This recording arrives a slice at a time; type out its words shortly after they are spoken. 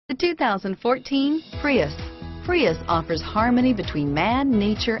The 2014 Prius. Prius offers harmony between man,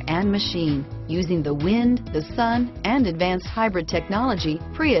 nature, and machine. Using the wind, the sun, and advanced hybrid technology,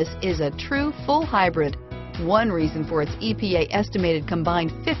 Prius is a true full hybrid. One reason for its EPA estimated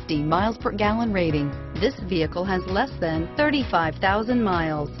combined 50 miles per gallon rating. This vehicle has less than 35,000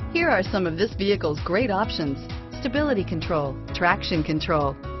 miles. Here are some of this vehicle's great options: stability control, traction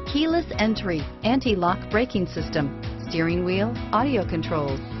control, keyless entry, anti-lock braking system, steering wheel audio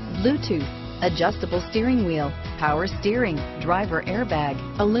controls, Bluetooth, adjustable steering wheel, power steering, driver airbag,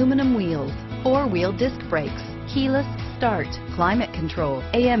 aluminum wheels, four-wheel disc brakes, keyless start, climate control,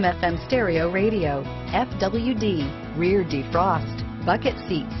 AM/FM stereo radio, FWD, rear defrost, bucket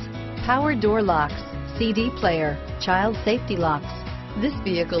seats, power door locks, CD player, child safety locks. This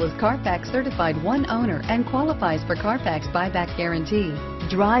vehicle is Carfax certified one owner and qualifies for Carfax buyback guarantee.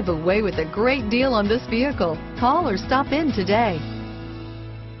 Drive away with a great deal on this vehicle. Call or stop in today.